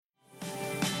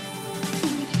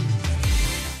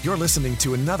You're listening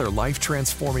to another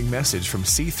life-transforming message from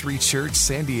C3 Church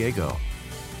San Diego.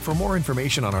 For more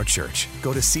information on our church,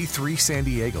 go to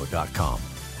c3sandiego.com.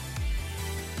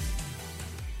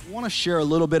 I want to share a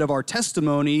little bit of our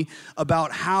testimony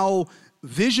about how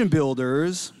Vision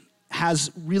Builders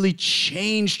has really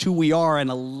changed who we are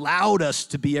and allowed us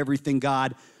to be everything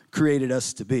God created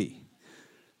us to be.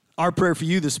 Our prayer for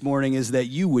you this morning is that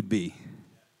you would be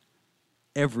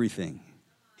everything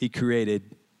He created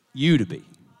you to be.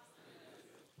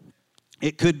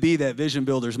 It could be that Vision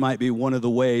Builders might be one of the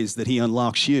ways that He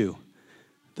unlocks you,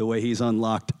 the way He's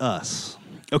unlocked us.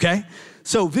 Okay?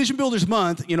 So Vision Builders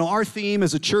Month, our theme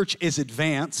as a church is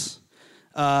advance.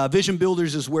 Vision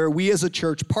Builders is where we as a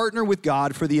church partner with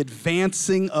God for the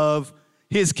advancing of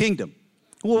His kingdom.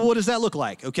 Well, what does that look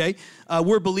like, okay?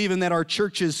 We're believing that our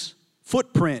church's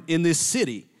footprint in this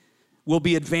city will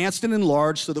be advanced and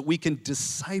enlarged so that we can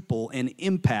disciple and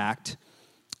impact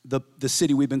the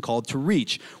city we've been called to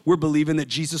reach. We're believing that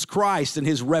Jesus Christ and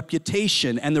His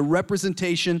reputation and the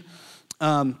representation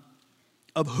of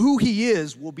who He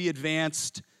is will be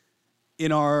advanced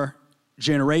in our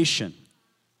generation.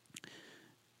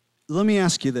 Let me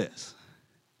ask you this.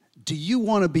 Do you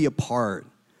want to be a part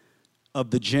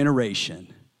of the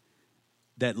generation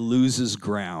that loses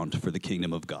ground for the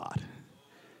kingdom of God?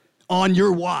 On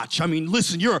your watch. I mean,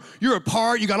 listen, you're a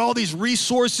part, you got all these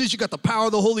resources, you got the power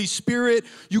of the Holy Spirit,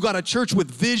 you got a church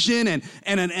with vision and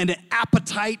an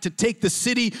appetite to take the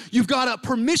city. You've got a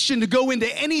permission to go into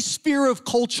any sphere of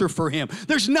culture for Him.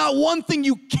 There's not one thing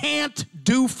you can't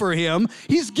do for Him.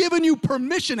 He's given you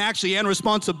permission, actually, and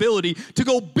responsibility to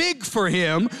go big for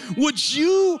Him. Would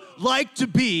you like to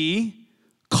be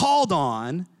called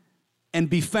on and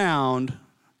be found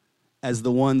as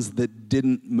the ones that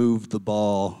didn't move the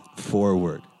ball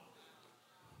forward?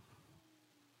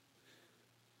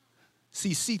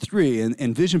 See, C3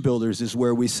 and Vision Builders is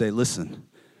where we say, listen,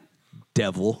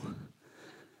 devil,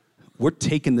 we're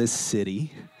taking this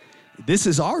city. This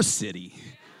is our city.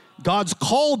 God's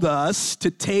called us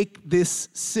to take this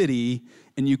city,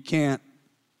 and you can't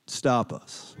stop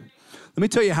us. Let me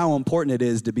tell you how important it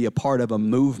is to be a part of a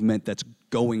movement that's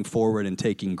going forward and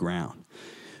taking ground.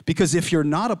 Because if you're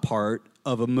not a part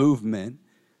of a movement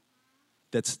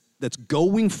that's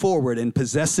going forward and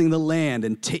possessing the land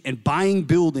and buying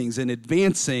buildings and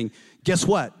advancing, guess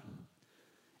what?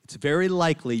 It's very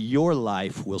likely your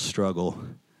life will struggle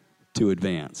to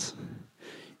advance.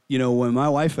 When my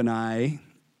wife and I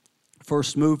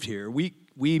first moved here, we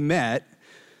met.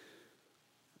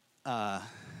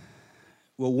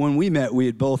 When we met, we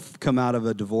had both come out of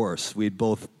a divorce. We had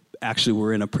both actually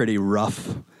were in a pretty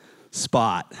rough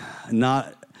spot,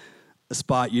 not a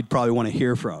spot you'd probably want to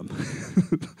hear from.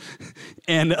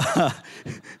 And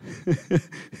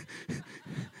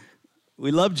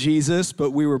we loved Jesus,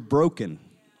 but we were broken.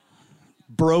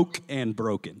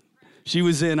 Broken. She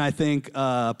was in, I think,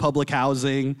 public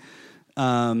housing,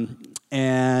 and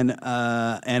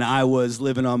I was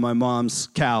living on my mom's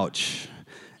couch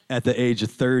at the age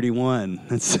of 31.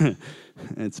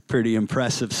 It's pretty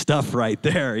impressive stuff right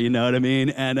there, you know what I mean?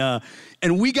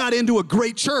 And we got into a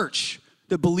great church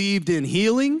that believed in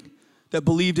healing, that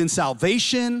believed in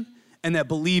salvation, and that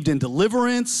believed in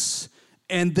deliverance,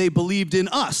 and they believed in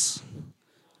us.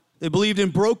 They believed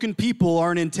in broken people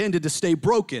aren't intended to stay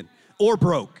broken or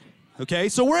broke, okay?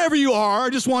 So wherever you are, I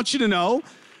just want you to know,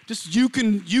 just you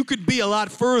could be a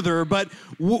lot further, but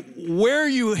where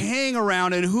you hang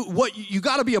around and you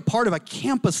got to be a part of a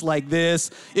campus like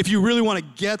this if you really want to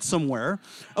get somewhere.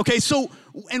 Okay, so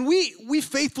and we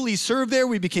faithfully served there.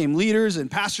 We became leaders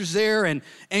and pastors there and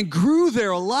grew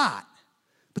there a lot.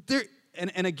 But there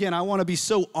and again, I want to be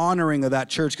so honoring of that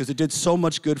church because it did so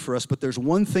much good for us. But there's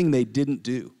one thing they didn't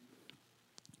do.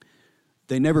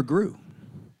 They never grew.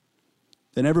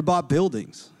 They never bought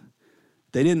buildings.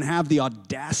 They didn't have the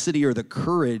audacity or the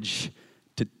courage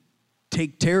to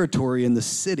take territory in the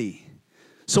city.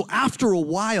 So after a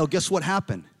while, guess what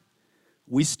happened?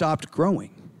 We stopped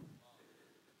growing.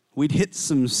 We'd hit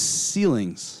some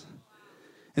ceilings.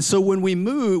 And so when we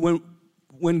moved,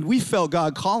 when we felt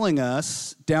God calling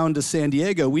us down to San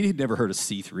Diego, we had never heard of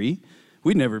C3.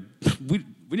 We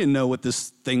didn't know what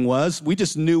this thing was. We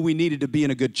just knew we needed to be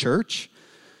in a good church.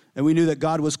 And we knew that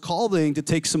God was calling to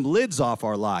take some lids off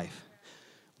our life.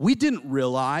 We didn't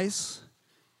realize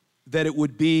that it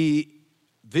would be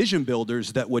Vision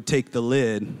Builders that would take the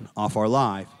lid off our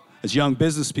life. As young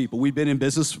business people, we've been in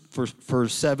business for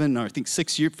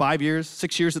 6 years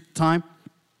at the time.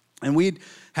 And we'd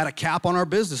had a cap on our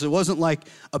business. It wasn't like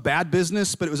a bad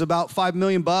business, but it was about $5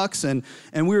 million,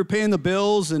 and we were paying the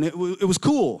bills, and it was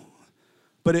cool.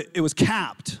 But it was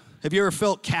capped. Have you ever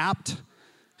felt capped?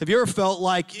 Have you ever felt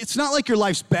like, it's not like your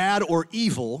life's bad or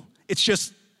evil, it's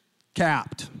just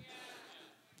capped,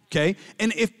 okay?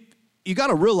 And if you got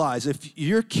to realize, if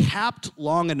you're capped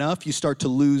long enough, you start to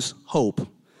lose hope.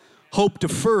 Hope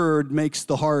deferred makes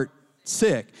the heart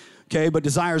sick, okay? But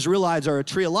desires realized are a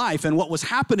tree of life. And what was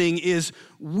happening is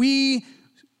we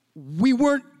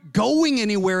weren't going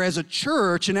anywhere as a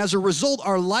church, and as a result,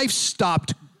 our life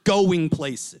stopped going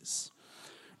places.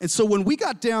 And so when we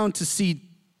got down to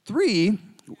C3,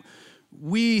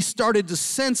 we started to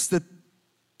sense that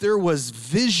there was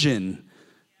vision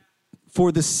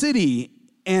for the city.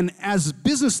 And as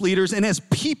business leaders and as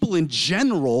people in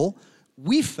general,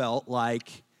 we felt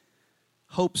like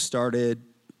hope started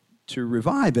to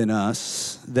revive in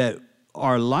us, that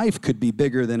our life could be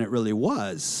bigger than it really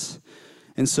was.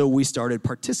 And so we started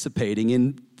participating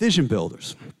in Vision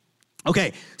Builders.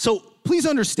 Okay, so please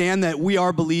understand that we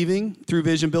are believing through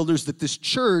Vision Builders that this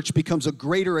church becomes a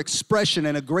greater expression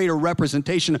and a greater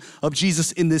representation of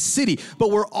Jesus in this city. But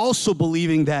we're also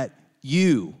believing that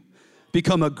you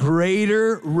become a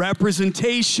greater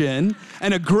representation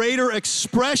and a greater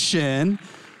expression.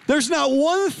 There's not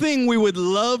one thing we would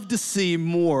love to see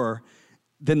more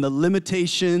than the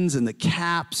limitations and the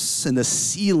caps and the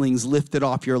ceilings lifted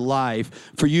off your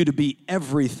life for you to be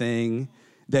everything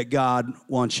that God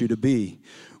wants you to be.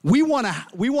 We want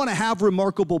to have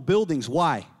remarkable buildings.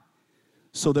 Why?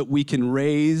 So that we can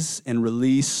raise and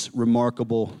release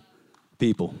remarkable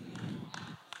people.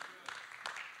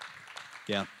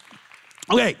 Yeah.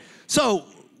 Okay, so,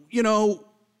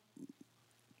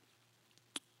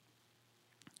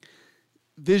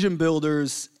 Vision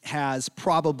Builders has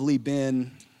probably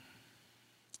been,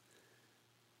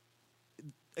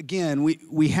 again,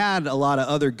 we had a lot of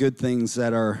other good things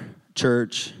at our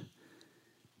church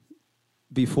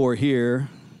before here,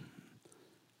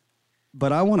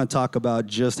 but I want to talk about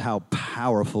just how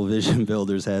powerful Vision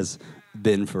Builders has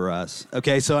been for us.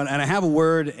 Okay, so, and I have a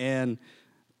word, and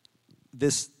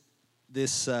this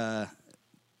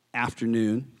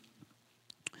afternoon,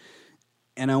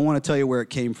 and I want to tell you where it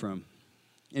came from.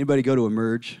 Anybody go to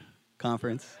Emerge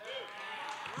conference?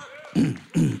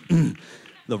 The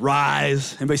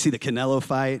Rise. Anybody see the Canelo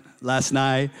fight last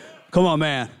night? Come on,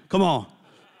 man. Come on.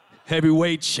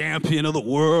 Heavyweight champion of the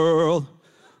world.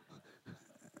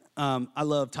 I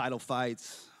love title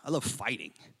fights. I love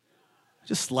fighting.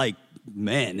 Just like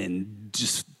men and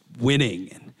just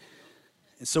winning.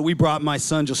 And so we brought my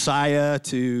son Josiah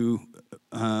to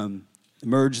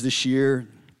Emerge this year.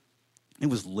 It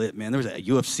was lit, man. There was a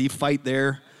UFC fight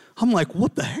there. I'm like,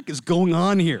 what the heck is going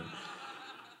on here?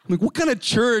 I'm like, what kind of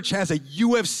church has a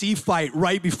UFC fight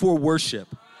right before worship?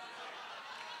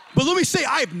 But let me say,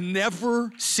 I've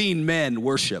never seen men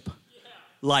worship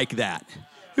like that.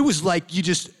 It was like you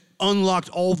just unlocked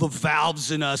all the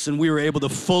valves in us, and we were able to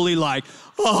fully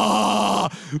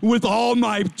with all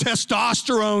my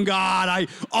testosterone, God, I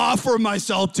offer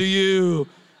myself to you.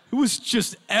 It was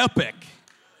just epic.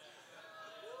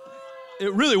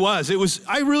 It really was.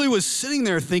 I really was sitting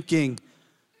there thinking,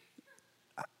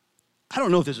 I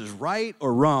don't know if this is right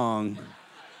or wrong,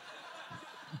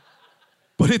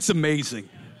 but it's amazing.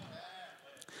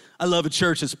 I love a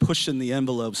church that's pushing the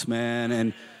envelopes, man,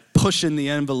 and pushing the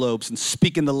envelopes and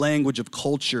speaking the language of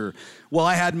culture. Well,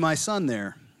 I had my son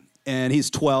there, and he's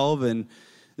 12, and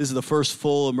this is the first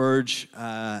full Emerge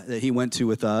that he went to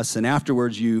with us. And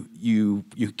afterwards, you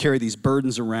carry these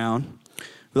burdens around.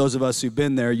 For those of us who've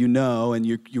been there, you know, and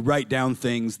you write down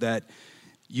things that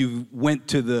you went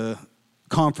to the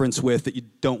conference with that you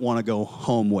don't want to go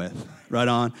home with, right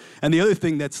on? And the other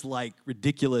thing that's like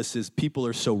ridiculous is people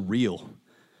are so real.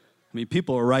 I mean,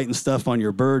 people are writing stuff on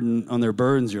their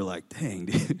burdens. You're like, dang,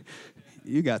 dude,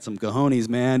 you got some cojones,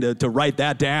 man, to write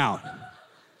that down.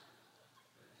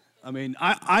 I mean,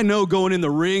 I know going in the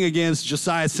ring against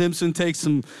Josiah Simpson takes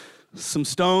some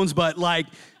stones, but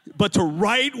to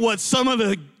write what some of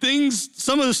the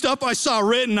stuff I saw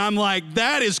written, I'm like,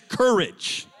 that is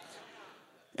courage.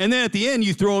 And then at the end,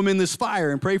 you throw them in this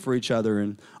fire and pray for each other.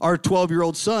 And our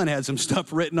 12-year-old son had some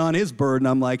stuff written on his burden.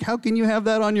 I'm like, how can you have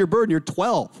that on your burden? You're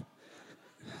 12.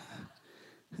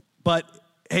 But,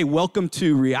 hey, welcome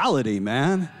to reality,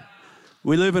 man.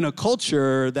 We live in a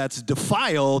culture that's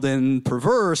defiled and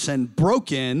perverse and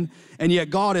broken, and yet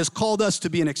God has called us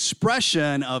to be an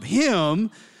expression of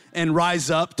Him and rise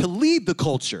up to lead the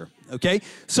culture, okay?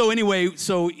 So anyway,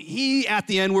 he, at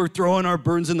the end, we're throwing our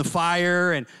burdens in the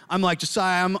fire, and I'm like,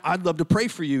 Josiah, I'd love to pray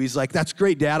for you. He's like, that's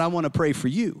great, Dad. I want to pray for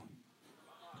you.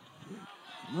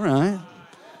 All right.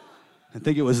 I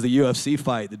think it was the UFC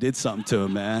fight that did something to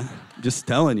him, man. I'm just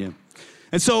telling you.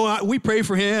 And so we prayed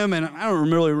for him, and I don't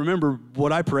really remember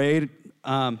what I prayed.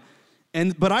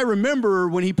 But I remember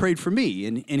when he prayed for me,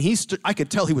 and I could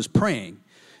tell he was praying.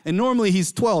 And normally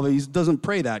he's 12, he doesn't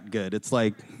pray that good. It's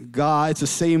like, God, it's the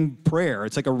same prayer.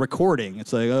 It's like a recording.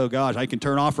 It's like, oh gosh, I can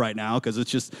turn off right now because it's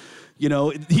just,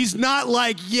 he's not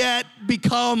like yet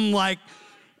become like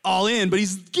all in, but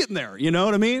he's getting there, you know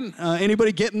what I mean?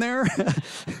 Anybody getting there?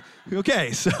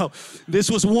 Okay, so this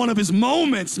was one of his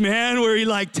moments, man, where he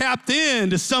like tapped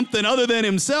into something other than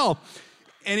himself.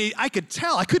 And I could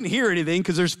tell, I couldn't hear anything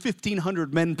because there's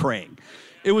 1,500 men praying.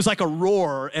 It was like a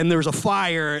roar, and there was a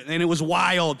fire, and it was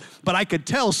wild. But I could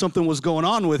tell something was going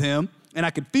on with him, and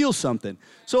I could feel something.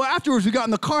 So afterwards, we got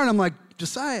in the car, and I'm like,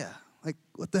 Josiah, like,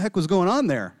 what the heck was going on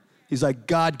there? He's like,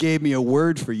 God gave me a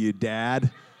word for you,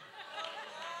 Dad.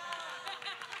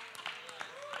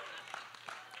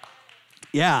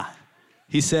 Yeah.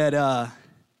 He said, and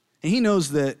he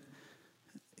knows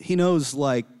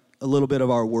like a little bit of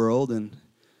our world, and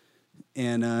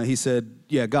he said,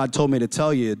 yeah, God told me to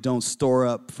tell you, don't store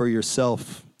up for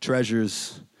yourself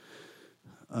treasures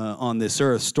on this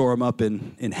earth. Store them up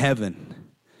in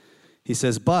heaven. He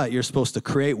says, but you're supposed to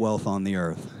create wealth on the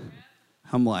earth.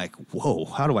 I'm like, whoa,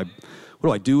 what do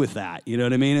I do with that? You know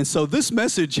what I mean? And so this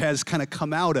message has kind of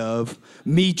come out of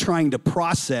me trying to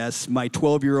process my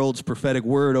 12-year-old's prophetic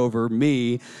word over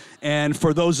me. And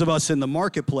for those of us in the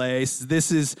marketplace,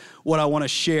 this is what I want to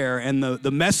share. And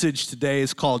the message today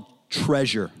is called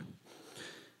treasure,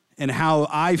 and how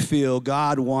I feel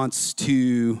God wants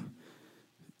to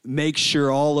make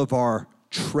sure all of our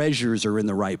treasures are in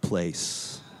the right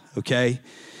place, okay?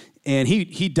 And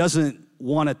he doesn't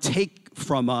want to take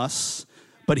from us,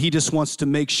 but he just wants to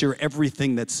make sure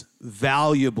everything that's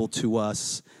valuable to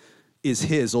us is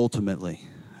his ultimately,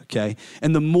 okay?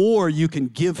 And the more you can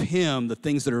give him the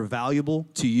things that are valuable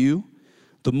to you,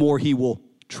 the more he will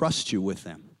trust you with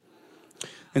them.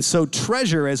 And so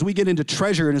treasure, as we get into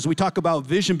treasure and as we talk about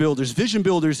vision builders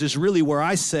is really where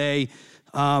I say,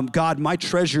 God, my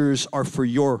treasures are for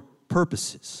your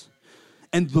purposes.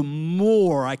 And the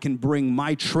more I can bring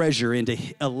my treasure into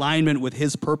alignment with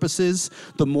his purposes,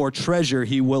 the more treasure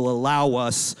he will allow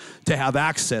us to have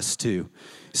access to.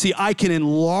 See, I can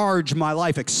enlarge my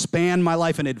life, expand my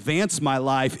life, and advance my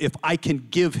life if I can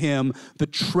give him the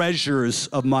treasures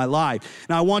of my life.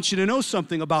 Now, I want you to know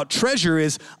something about treasure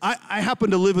is I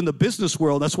happen to live in the business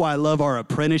world. That's why I love our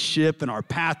apprenticeship and our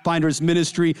Pathfinders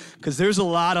ministry, because there's a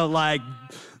lot of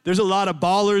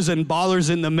ballers and ballers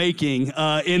in the making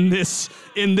in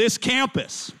this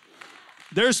campus.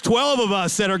 There's 12 of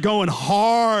us that are going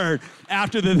hard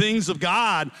after the things of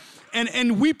God.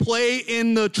 And we play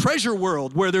in the treasure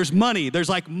world where there's money. There's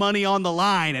like money on the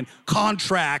line and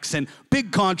contracts and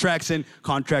big contracts and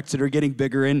contracts that are getting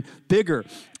bigger and bigger.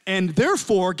 And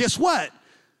therefore, guess what?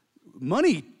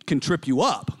 Money can trip you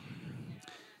up.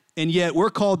 And yet we're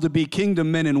called to be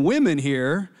kingdom men and women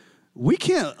here. We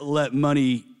can't let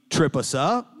money trip us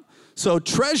up. So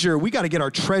treasure, we got to get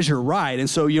our treasure right. And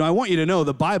so, I want you to know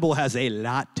the Bible has a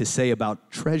lot to say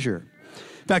about treasure.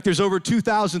 In fact, there's over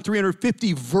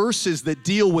 2,350 verses that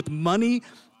deal with money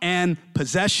and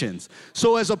possessions.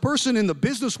 So as a person in the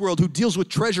business world who deals with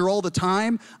treasure all the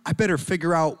time, I better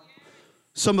figure out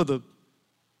some of the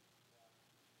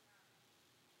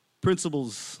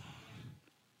principles.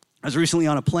 I was recently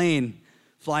on a plane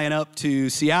flying up to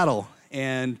Seattle,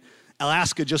 and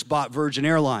Alaska just bought Virgin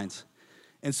Airlines.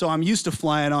 And so I'm used to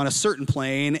flying on a certain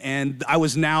plane, and I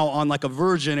was now on like a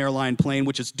Virgin airline plane,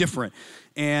 which is different.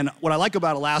 And what I like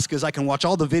about Alaska is I can watch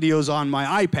all the videos on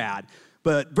my iPad.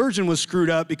 But Virgin was screwed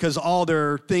up because all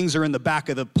their things are in the back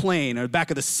of the plane or the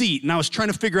back of the seat. And I was trying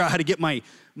to figure out how to get my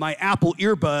Apple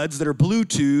earbuds that are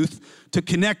Bluetooth to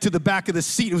connect to the back of the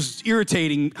seat. It was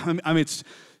irritating. I mean, it's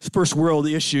first world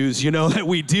issues, that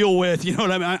we deal with,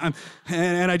 what I mean?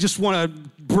 And I just want to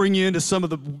bring you into some of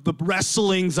the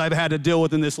wrestlings I've had to deal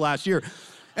with in this last year.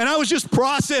 And I was just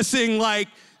processing the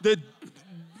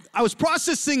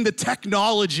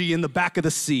technology in the back of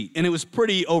the seat, and it was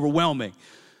pretty overwhelming.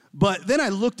 But then I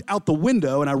looked out the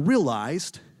window and I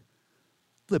realized,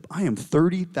 Flip, I am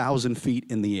 30,000 feet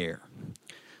in the air.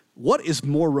 What is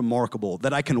more remarkable,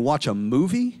 that I can watch a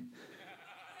movie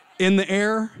in the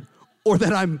air or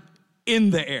that I'm in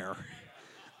the air?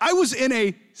 I was in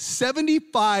a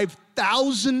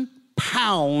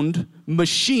 75,000-pound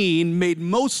machine made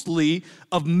mostly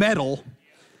of metal,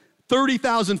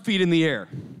 30,000 feet in the air.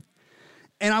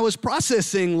 And I was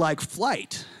processing like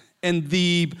flight and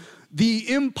the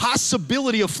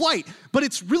impossibility of flight. But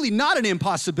it's really not an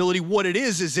impossibility. What it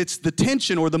is it's the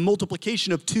tension or the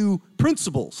multiplication of two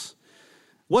principles.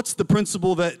 What's the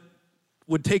principle that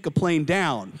would take a plane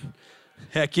down?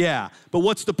 Heck yeah. But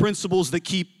what's the principles that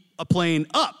keep a plane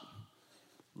up?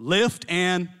 Lift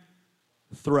and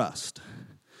thrust.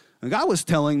 And God was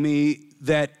telling me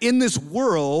that in this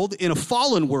world, in a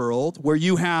fallen world, where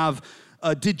you have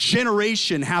a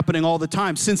degeneration happening all the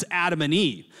time since Adam and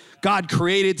Eve, God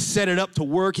created, set it up to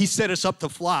work. He set us up to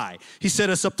fly. He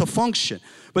set us up to function.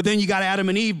 But then you got Adam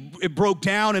and Eve, it broke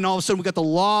down, and all of a sudden we got the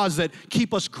laws that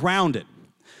keep us grounded.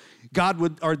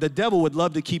 The devil would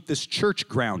love to keep this church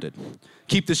grounded,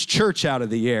 keep this church out of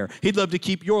the air. He'd love to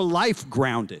keep your life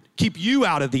grounded, keep you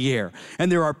out of the air.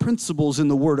 And there are principles in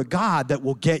the Word of God that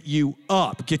will get you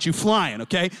up, get you flying,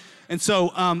 okay? And so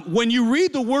when you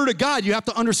read the Word of God, you have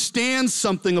to understand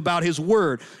something about His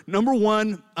Word. Number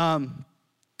one,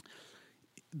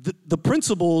 the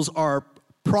principles are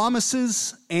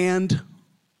promises and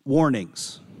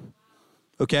warnings,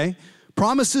 okay?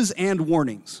 Promises and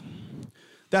warnings.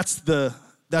 That's the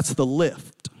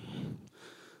lift.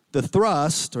 The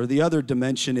thrust, or the other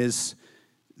dimension, is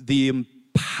the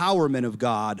empowerment of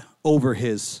God over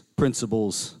His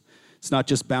principles. It's not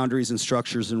just boundaries and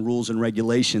structures and rules and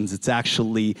regulations. It's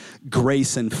actually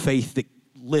grace and faith that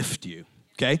lift you.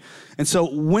 Okay? And so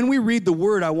when we read the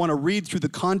Word, I want to read through the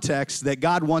context that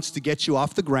God wants to get you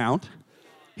off the ground.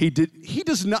 He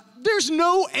does not, there's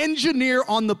no engineer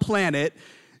on the planet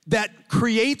that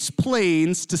creates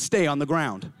planes to stay on the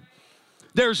ground.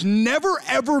 There's never,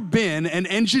 ever been an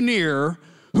engineer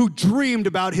who dreamed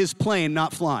about his plane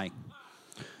not flying.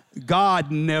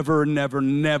 God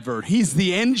never. He's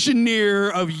the engineer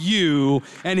of you,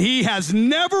 and He has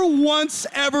never once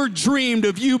ever dreamed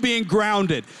of you being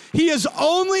grounded. He has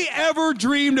only ever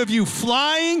dreamed of you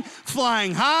flying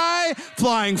high,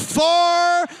 flying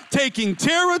far, taking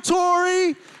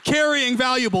territory, carrying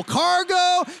valuable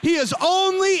cargo. He has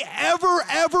only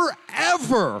ever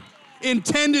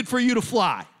intended for you to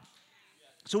fly.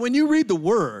 So when you read the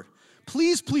Word,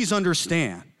 please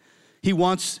understand, He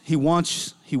wants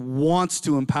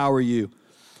to empower you.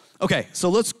 Okay, so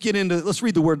let's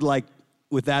read the Word like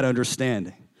with that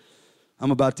understanding.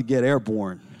 I'm about to get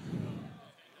airborne.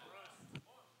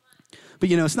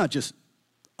 But it's not just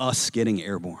us getting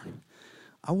airborne.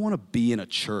 I want to be in a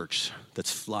church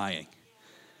that's flying.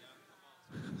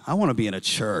 I want to be in a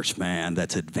church, man,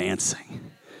 that's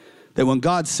advancing. That when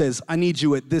God says, I need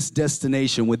you at this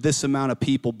destination with this amount of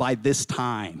people by this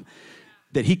time,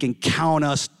 that He can count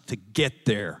us to get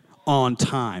there on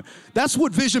time. That's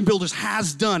what Vision Builders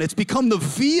has done. It's become the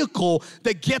vehicle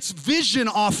that gets vision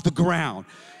off the ground.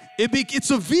 It's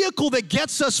a vehicle that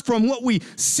gets us from what we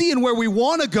see and where we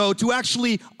want to go to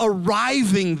actually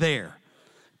arriving there.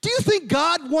 Do you think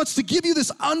God wants to give you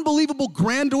this unbelievable,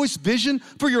 grandiose vision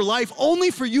for your life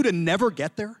only for you to never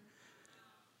get there?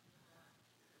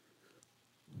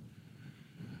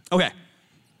 Okay,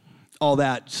 all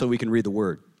that so we can read the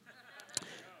Word.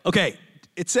 Okay,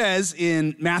 it says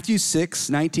in Matthew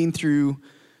 6:19 through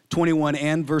 21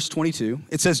 and verse 22,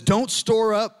 it says, don't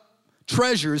store up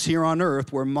treasures here on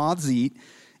earth where moths eat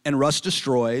and rust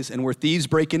destroys, and where thieves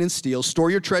break in and steal.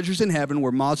 Store your treasures in heaven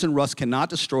where moths and rust cannot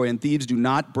destroy, and thieves do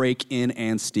not break in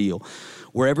and steal.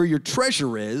 Wherever your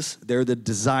treasure is, there the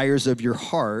desires of your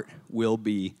heart will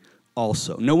be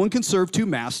also. No one can serve two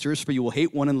masters, for you will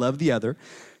hate one and love the other.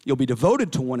 You'll be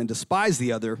devoted to one and despise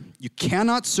the other. You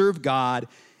cannot serve God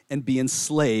and be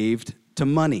enslaved to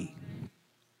money.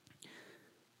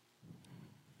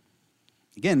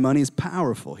 Again, money is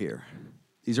powerful here.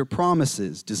 These are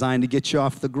promises designed to get you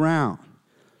off the ground.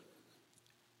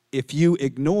 If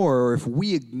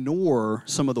we ignore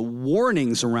some of the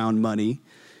warnings around money,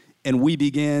 and we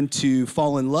begin to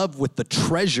fall in love with the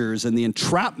treasures and the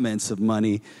entrapments of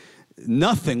money,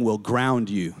 nothing will ground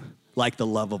you like the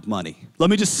love of money.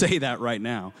 Let me just say that right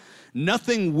now.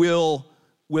 Nothing will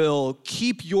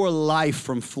keep your life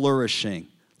from flourishing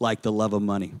like the love of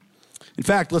money. In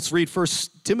fact, let's read 1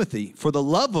 Timothy. For the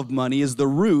love of money is the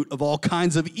root of all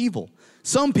kinds of evil.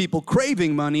 Some people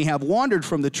craving money have wandered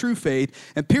from the true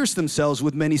faith and pierced themselves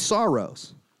with many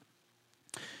sorrows.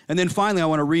 And then finally, I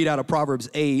want to read out of Proverbs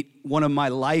 8, one of my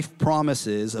life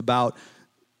promises about,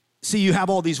 see, you have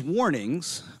all these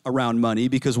warnings around money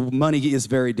because money is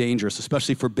very dangerous,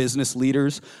 especially for business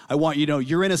leaders. I want you to know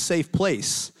you're in a safe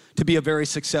place to be a very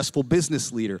successful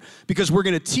business leader, because we're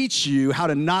going to teach you how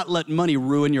to not let money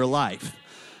ruin your life.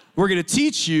 We're going to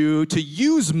teach you to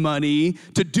use money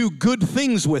to do good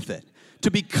things with it, to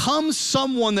become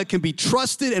someone that can be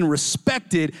trusted and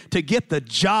respected to get the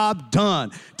job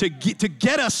done, to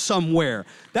get us somewhere.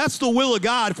 That's the will of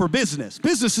God for business.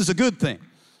 Business is a good thing.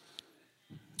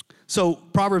 So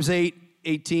Proverbs 8,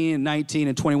 18, and 19,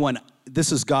 and 21,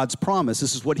 this is God's promise.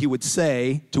 This is what He would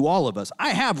say to all of us.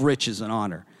 I have riches and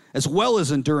honor, as well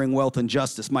as enduring wealth and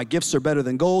justice. My gifts are better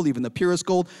than gold, even the purest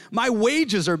gold. My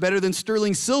wages are better than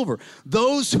sterling silver.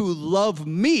 Those who love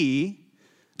me,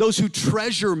 those who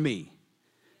treasure me,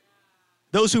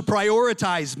 those who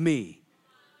prioritize me,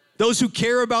 those who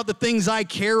care about the things I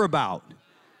care about,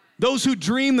 those who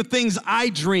dream the things I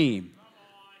dream.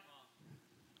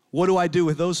 What do I do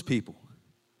with those people?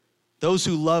 Those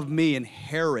who love me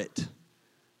inherit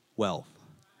wealth.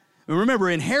 And remember,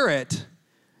 inherit,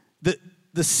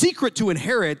 the secret to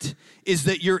inherit is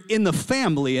that you're in the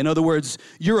family. In other words,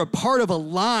 you're a part of a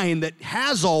line that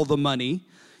has all the money,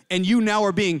 and you now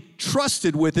are being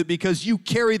trusted with it because you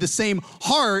carry the same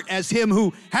heart as him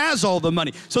who has all the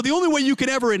money. So the only way you can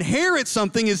ever inherit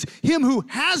something is him who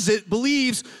has it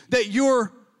believes that you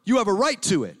have a right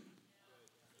to it.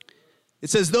 It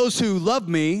says, those who love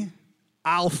me,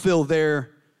 I'll fill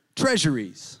their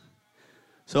treasuries.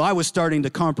 So I was starting to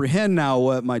comprehend now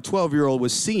what my 12-year-old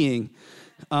was seeing,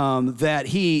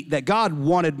 that God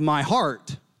wanted my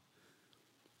heart,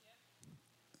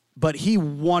 but he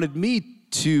wanted me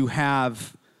to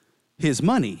have his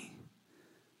money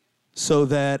so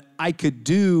that I could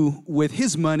do with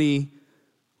his money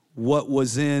what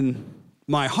was in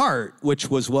my heart, which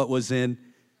was what was in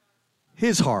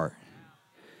his heart.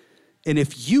 And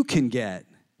if you can get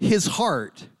his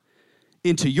heart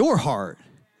into your heart,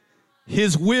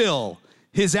 his will,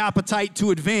 his appetite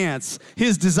to advance,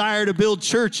 his desire to build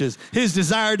churches, his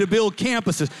desire to build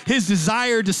campuses, his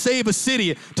desire to save a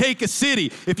city, take a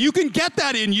city. If you can get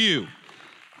that in you,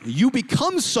 you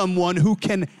become someone who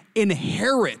can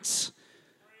inherit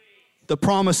the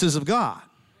promises of God.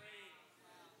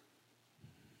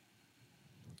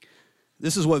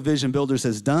 This is what Vision Builders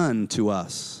has done to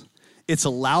us. It's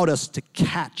allowed us to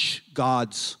catch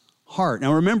God's heart.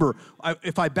 Now remember,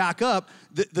 if I back up,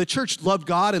 the church loved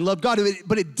God,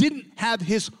 but it didn't have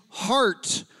his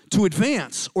heart to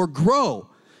advance or grow.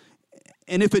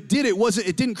 And if it did,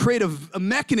 it didn't create a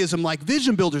mechanism like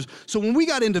Vision Builders. So when we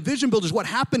got into Vision Builders, what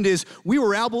happened is we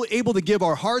were able to give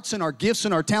our hearts and our gifts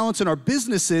and our talents and our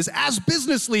businesses as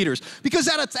business leaders. Because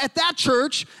at that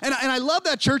church, and I love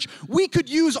that church, we could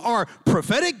use our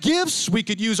prophetic gifts, we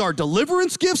could use our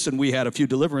deliverance gifts, and we had a few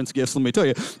deliverance gifts, let me tell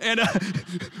you. And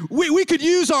we could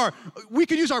use our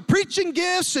preaching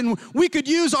gifts, and we could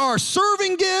use our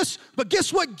serving gifts. But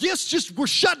guess what? Gifts just were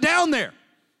shut down there.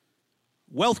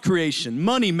 Wealth creation,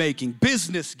 money making,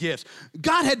 business gifts.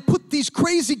 God had put these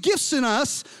crazy gifts in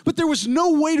us, but there was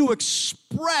no way to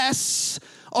express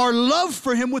our love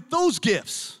for him with those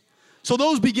gifts. So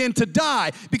those began to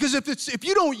die, because if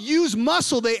you don't use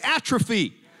muscle, they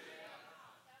atrophy.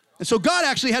 And so God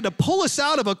actually had to pull us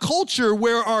out of a culture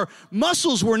where our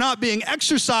muscles were not being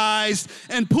exercised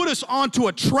and put us onto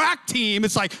a track team.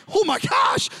 It's like, oh my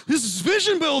gosh, this is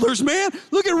Vision Builders, man.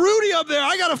 Look at Rudy up there.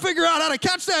 I got to figure out how to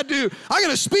catch that dude. I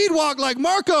got to speed walk like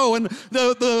Marco and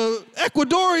the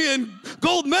Ecuadorian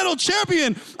gold medal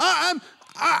champion.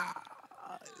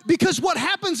 Because what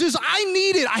happens is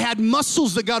I had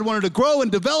muscles that God wanted to grow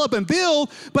and develop and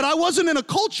build, but I wasn't in a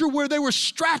culture where they were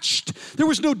stretched. There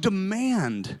was no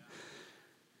demand.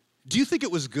 Do you think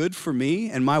it was good for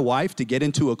me and my wife to get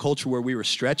into a culture where we were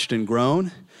stretched and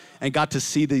grown and got to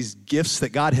see these gifts that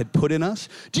God had put in us?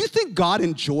 Do you think God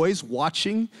enjoys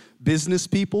watching business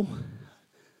people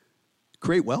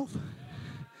create wealth?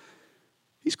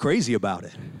 He's crazy about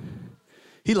it.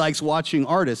 He likes watching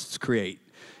artists create.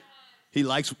 He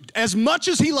likes, as much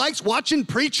as he likes watching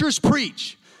preachers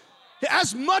preach,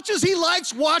 as much as he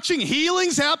likes watching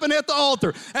healings happen at the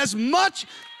altar, as much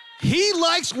he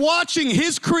likes watching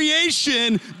his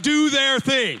creation do their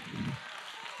thing.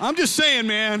 I'm just saying,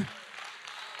 man.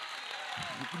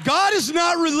 God is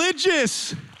not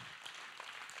religious.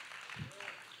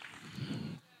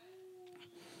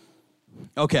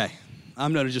 Okay,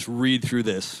 I'm going to just read through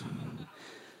this.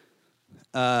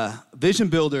 Vision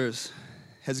Builders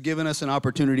has given us an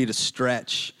opportunity to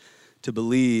stretch, to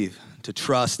believe, to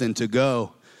trust, and to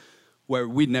go where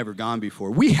we'd never gone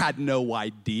before. We had no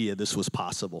idea this was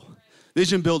possible.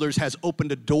 Vision Builders has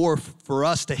opened a door for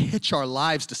us to hitch our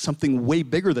lives to something way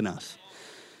bigger than us.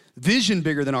 Vision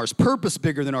bigger than ours, purpose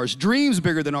bigger than ours, dreams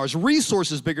bigger than ours,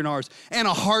 resources bigger than ours, and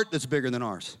a heart that's bigger than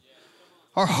ours.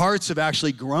 Our hearts have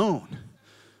actually grown.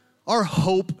 Our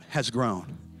hope has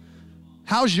grown.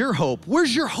 How's your hope?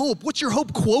 Where's your hope? What's your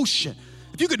hope quotient?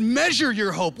 If you could measure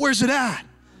your hope, where's it at?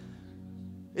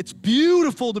 It's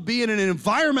beautiful to be in an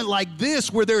environment like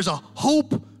this where there's a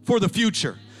hope for the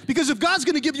future. Because if God's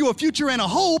going to give you a future and a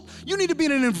hope, you need to be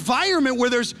in an environment where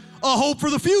there's a hope for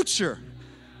the future.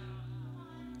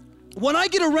 when I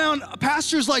get around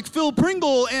pastors like Phil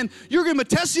Pringle and Jürgen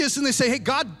Matthesius and they say, hey,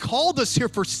 God called us here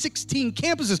for 16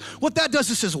 campuses, what that does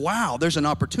is says, wow, there's an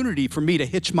opportunity for me to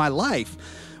hitch my life.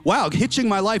 Wow, hitching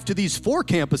my life to these 4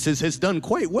 campuses has done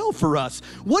quite well for us.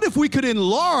 What if we could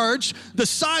enlarge the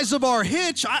size of our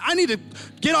hitch? I need to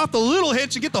get off the little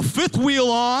hitch and get the 5th wheel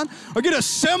on, or get a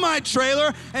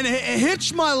semi-trailer and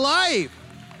hitch my life.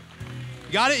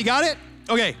 You got it? You got it?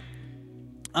 Okay.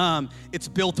 It's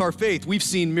built our faith. We've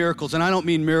seen miracles, and I don't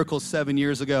mean miracles 7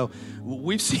 years ago.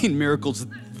 We've seen miracles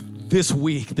this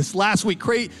week, this last week,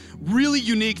 create really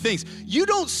unique things. You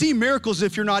don't see miracles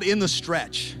if you're not in the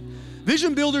stretch.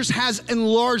 Vision Builders has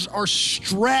enlarged our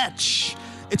stretch.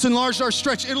 It's enlarged our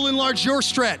stretch. It'll enlarge your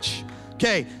stretch.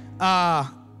 Okay,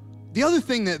 the other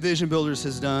thing that Vision Builders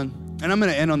has done, and I'm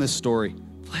going to end on this story.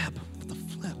 Flip.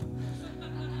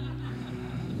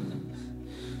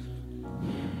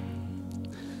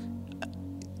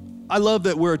 I love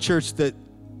that we're a church that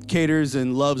caters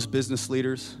and loves business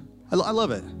leaders. I love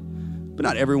it. But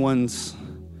not everyone's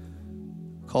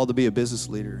called to be a business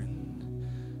leader.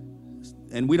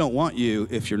 And we don't want you,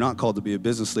 if you're not called to be a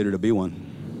business leader, to be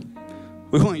one.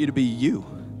 We want you to be you.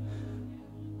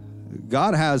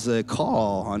 God has a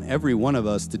call on every one of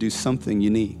us to do something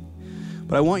unique.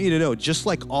 But I want you to know, just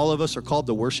like all of us are called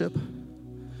to worship,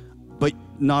 but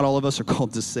not all of us are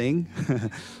called to sing.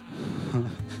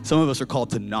 Some of us are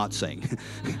called to not sing.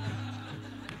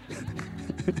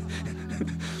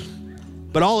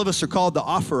 But all of us are called to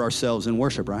offer ourselves in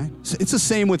worship, right? It's the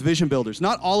same with Vision Builders.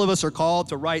 Not all of us are called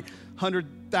to write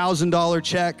 $100,000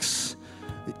 checks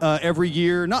every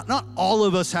year. Not all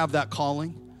of us have that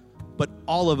calling, but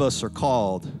all of us are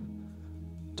called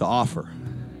to offer.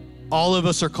 All of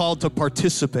us are called to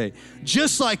participate.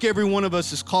 Just like every one of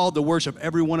us is called to worship,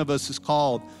 every one of us is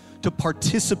called to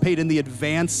participate in the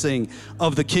advancing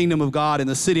of the kingdom of God in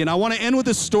the city. And I want to end with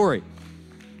this story.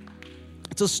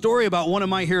 It's a story about one of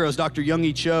my heroes, Dr.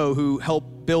 Young-E Cho, who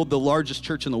helped build the largest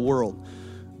church in the world,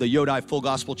 the Yodai Full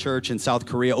Gospel Church in South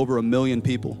Korea. Over 1 million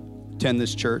people attend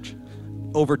this church.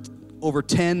 Over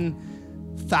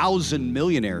 10,000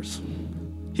 millionaires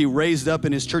he raised up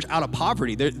in his church out of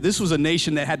poverty. This was a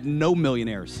nation that had no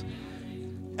millionaires.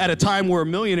 At a time where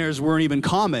millionaires weren't even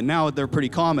common. Now they're pretty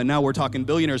common. Now we're talking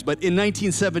billionaires. But in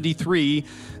 1973,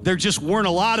 there just weren't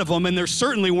a lot of them, and there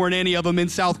certainly weren't any of them in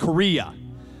South Korea.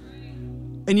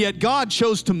 And yet God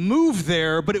chose to move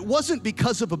there, but it wasn't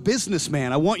because of a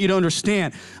businessman. I want you to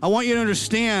understand. I want you to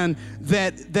understand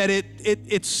that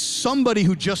it's somebody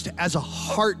who just has a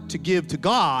heart to give to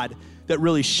God that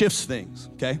really shifts things,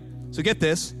 okay? So get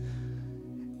this.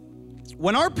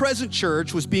 When our present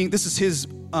church was being, this is his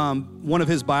one of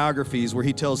his biographies where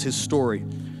he tells his story.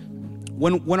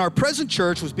 When our present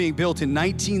church was being built in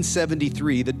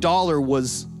 1973, the dollar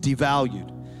was devalued.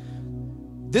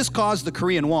 This caused the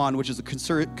Korean won, which is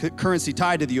the currency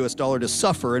tied to the US dollar, to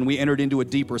suffer, and we entered into a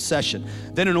deep recession.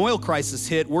 Then an oil crisis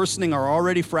hit, worsening our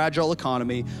already fragile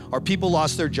economy. Our people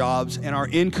lost their jobs, and our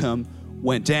income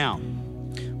went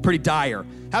down. Pretty dire.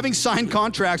 Having signed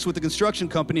contracts with the construction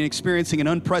company and experiencing an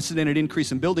unprecedented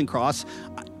increase in building costs,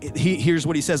 here's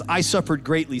what he says: I suffered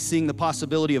greatly, seeing the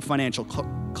possibility of financial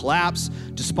collapse,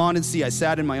 despondency. I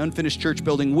sat in my unfinished church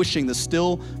building wishing the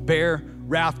still bare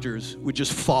rafters would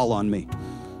just fall on me.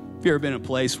 Have you ever been in a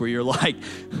place where you're like,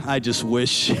 I just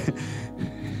wish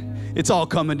it's all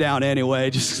coming down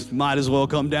anyway, just might as well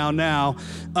come down now.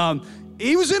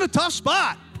 He was in a tough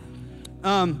spot.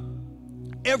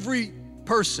 Every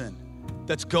person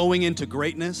that's going into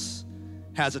greatness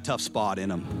has a tough spot in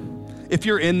them. If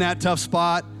you're in that tough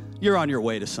spot, you're on your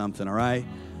way to something, all right?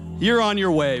 You're on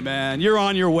your way, man. You're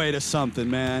on your way to something,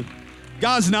 man.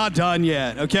 God's not done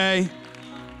yet, okay?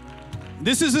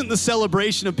 This isn't the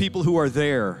celebration of people who are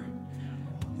there.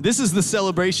 This is the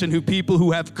celebration of people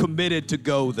who have committed to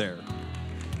go there.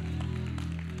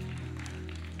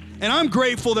 And I'm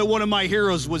grateful that one of my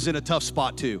heroes was in a tough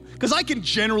spot too, because I can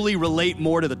generally relate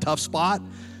more to the tough spot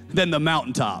than the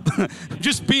mountaintop.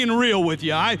 Just being real with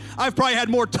you. I've probably had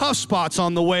more tough spots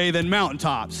on the way than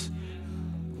mountaintops.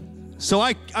 So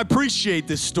I appreciate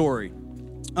this story.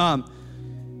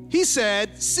 He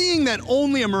said, seeing that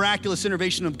only a miraculous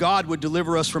intervention of God would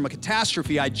deliver us from a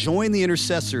catastrophe, I joined the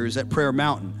intercessors at Prayer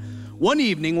Mountain. One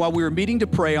evening, while we were meeting to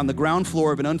pray on the ground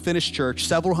floor of an unfinished church,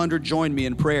 several hundred joined me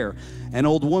in prayer. An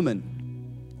old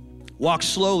woman walked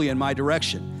slowly in my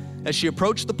direction. As she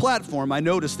approached the platform, I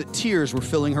noticed that tears were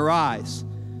filling her eyes.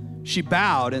 She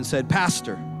bowed and said,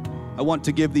 Pastor, I want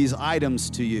to give these items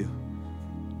to you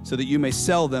so that you may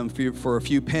sell them for a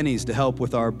few pennies to help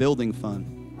with our building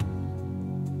fund.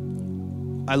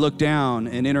 I looked down,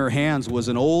 and in her hands was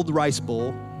an old rice bowl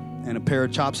and a pair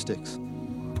of chopsticks.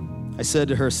 I said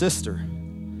to her, sister,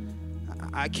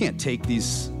 I can't take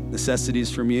these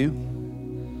necessities from you.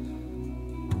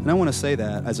 And I want to say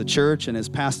that as a church and as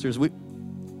pastors, we don't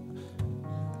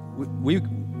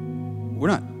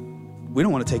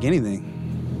want to take anything.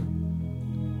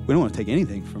 We don't want to take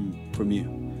anything from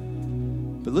you.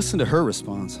 But listen to her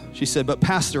response. She said, but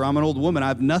Pastor, I'm an old woman. I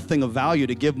have nothing of value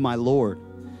to give my Lord.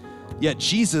 Yet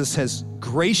Jesus has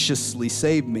graciously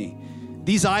saved me.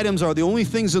 These items are the only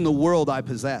things in the world I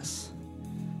possess.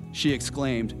 She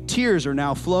exclaimed. Tears are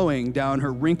now flowing down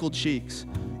her wrinkled cheeks.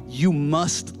 You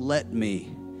must let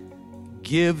me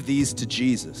give these to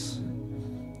Jesus.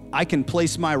 I can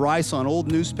place my rice on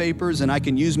old newspapers and I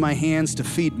can use my hands to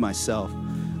feed myself.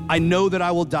 I know that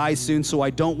I will die soon, so I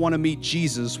don't want to meet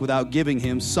Jesus without giving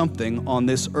him something on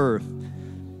this earth.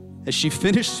 As she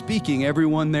finished speaking,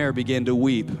 everyone there began to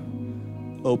weep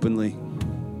openly.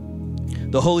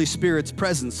 The Holy Spirit's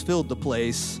presence filled the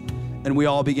place, and we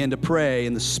all began to pray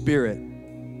in the Spirit.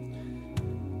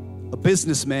 A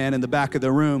businessman in the back of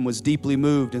the room was deeply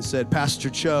moved and said, Pastor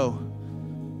Cho,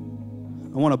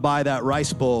 I want to buy that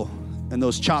rice bowl and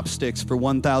those chopsticks for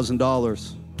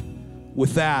 $1,000.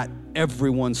 With that,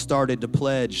 everyone started to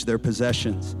pledge their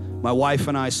possessions. My wife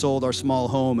and I sold our small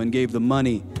home and gave the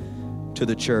money to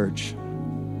the church.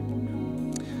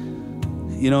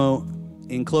 You know,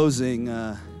 in closing,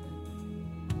 I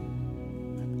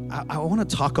want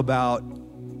to talk about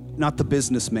not the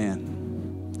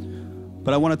businessman,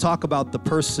 but I want to talk about the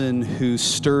person who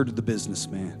stirred the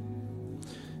businessman.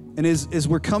 And as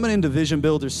we're coming into Vision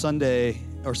Builders Sunday,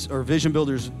 or Vision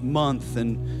Builders Month,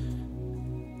 and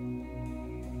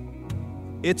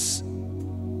it's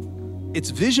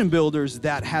Vision Builders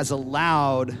that has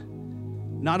allowed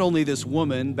not only this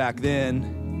woman back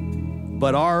then,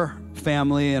 but our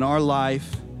family and our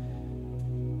life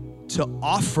to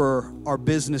offer our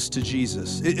business to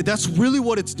Jesus. That's really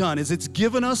what it's done, is it's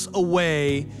given us a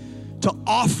way to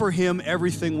offer him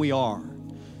everything we are.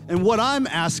 And what I'm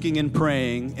asking and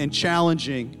praying and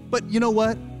challenging, but you know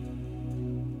what?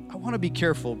 I want to be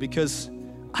careful because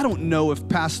I don't know if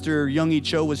Pastor Youngie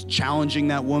Cho was challenging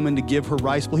that woman to give her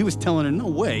rice bowl. He was telling her, no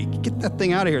way, get that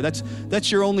thing out of here.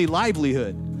 That's your only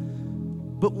livelihood.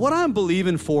 But what I'm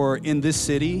believing for in this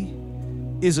city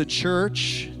is a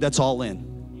church that's all in,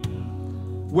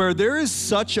 where there is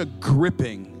such a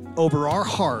gripping over our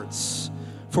hearts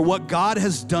for what God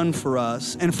has done for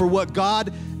us and for what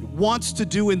God wants to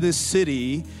do in this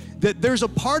city, that there's a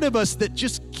part of us that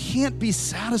just can't be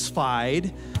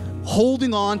satisfied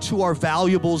holding on to our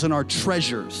valuables and our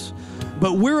treasures.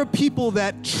 But we're a people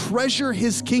that treasure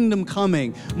his kingdom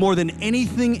coming more than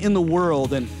anything in the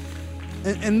world. And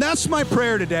that's my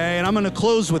prayer today, and I'm going to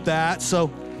close with that. So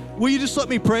will you just let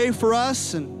me pray for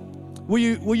us? And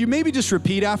will you maybe just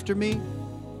repeat after me?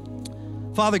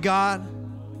 Father God,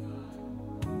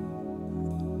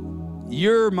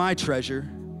 you're my treasure.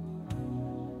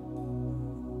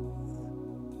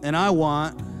 And I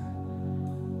want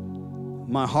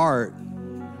my heart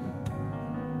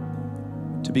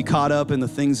to be caught up in the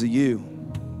things of you.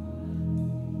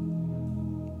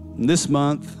 And this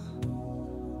month,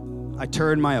 I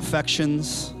turn my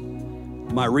affections,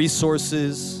 my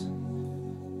resources,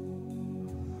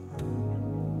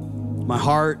 my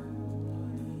heart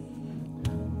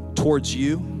towards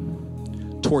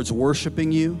you, towards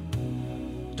worshiping you,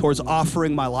 towards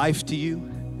offering my life to you,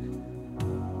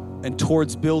 and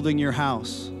towards building your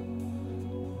house,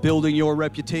 building your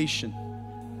reputation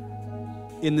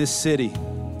in this city.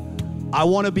 I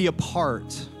want to be a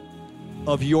part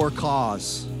of your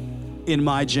cause in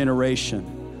my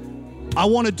generation. I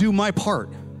want to do my part.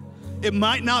 It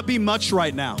might not be much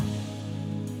right now,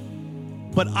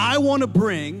 but I want to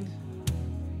bring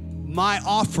my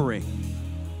offering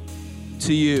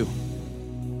to you.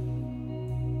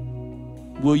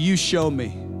 Will you show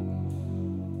me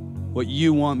what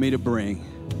you want me to bring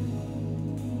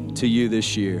to you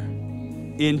this year?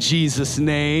 In Jesus'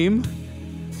 name,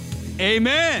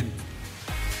 amen.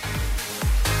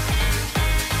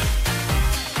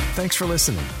 Thanks for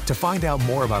listening. To find out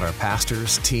more about our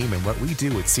pastors, team, and what we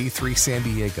do at C3 San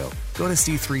Diego, go to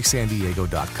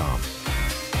c3sandiego.com.